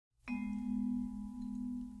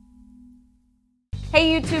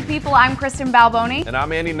Hey YouTube people, I'm Kristen Balboni. And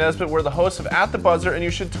I'm Andy Nesbitt. We're the hosts of At the Buzzer, and you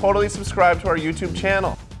should totally subscribe to our YouTube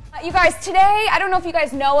channel. You guys, today, I don't know if you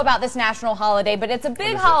guys know about this national holiday, but it's a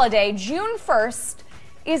big holiday. June 1st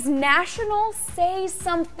is National Say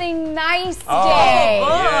Something Nice Day. Oh,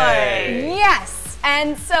 boy. Yes.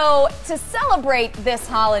 And so, to celebrate this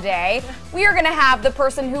holiday, we are going to have the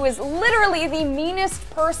person who is literally the meanest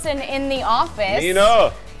person in the office.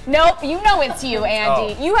 Nina. Nope, you know it's you,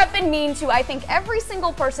 Andy. Oh. You have been mean to, I think, every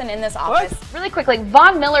single person in this office. What? Really quickly,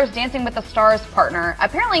 Von Miller's Dancing with the Stars partner,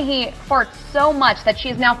 apparently he farts so much that she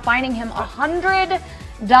is now fining him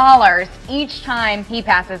 $100 each time he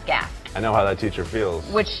passes gas. I know how that teacher feels.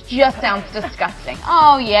 Which just sounds disgusting.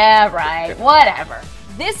 Oh yeah, right, whatever.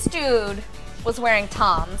 This dude was wearing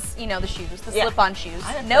Toms, you know, the shoes, the slip-on shoes,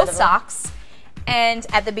 no socks, and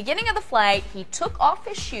at the beginning of the flight, he took off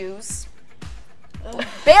his shoes,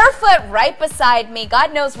 barefoot right beside me.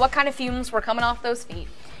 God knows what kind of fumes were coming off those feet.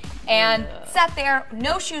 And sat there,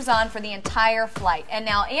 no shoes on for the entire flight. And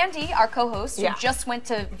now Andy, our co-host, who just went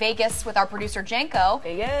to Vegas with our producer Janko,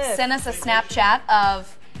 sent us a Snapchat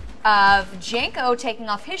of Janko taking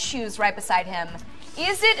off his shoes right beside him.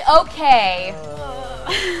 Is it okay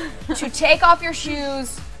to take off your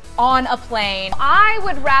shoes on a plane? I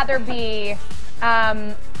would rather be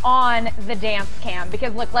on the dance cam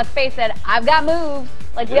because look, let's face it, I've got moves.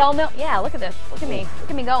 Like we all know. Yeah, look at this. Look at me. Look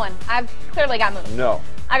at me going. I've clearly got moves. No.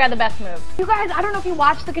 I got the best move. You guys, I don't know if you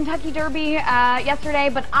watched the Kentucky Derby yesterday,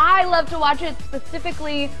 but I love to watch it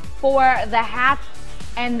specifically for the hats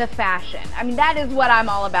and the fashion. I mean, that is what I'm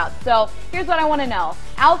all about. So here's what I want to know.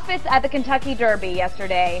 Outfits at the Kentucky Derby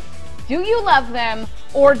yesterday. Do you love them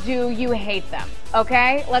or do you hate them?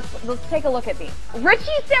 Okay, let's take a look at these. Richie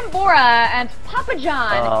Sambora and Papa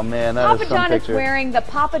John. Oh man, that Papa is some John picture. is wearing the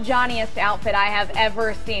Papa Johnniest outfit I have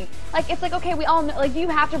ever seen. Like, it's like, okay, we all know, like, do you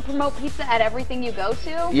have to promote pizza at everything you go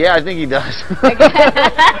to? Yeah, I think he does.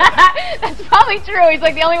 That's probably true. He's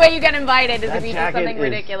like, the only way you get invited is if you do something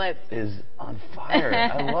ridiculous. Is on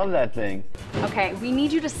fire. I love that thing. Okay, we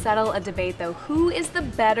need you to settle a debate though. Who is the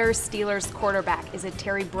better Steelers quarterback? Is it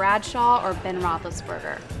Terry Bradshaw or Ben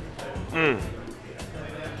Roethlisberger?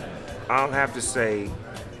 I'll have to say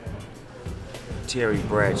Terry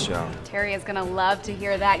Bradshaw. Terry is gonna love to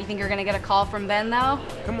hear that. You think you're gonna get a call from Ben though?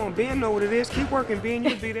 Come on, Ben, know what it is. Keep working, Ben.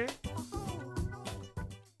 You'll be there.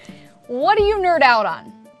 What do you nerd out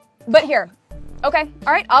on? But here, okay,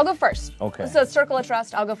 all right, I'll go first. Okay. So circle of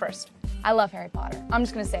trust, I'll go first. I love Harry Potter. I'm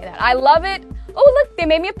just gonna say that. I love it. Oh, look, they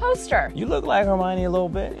made me a poster. You look like Hermione a little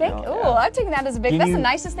bit. Oh, I've taken that as a big, that's the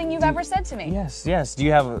nicest thing you've ever said to me. Yes, yes. Do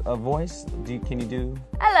you have a voice? Can you do?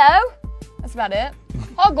 Hello. That's about it.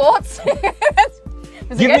 Hogwarts.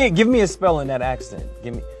 Give me a spell in that accent.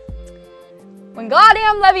 Give me.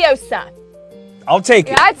 Wingardium Leviosa. I'll take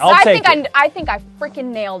it. Yeah, I think I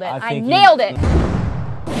freaking nailed it. I nailed it.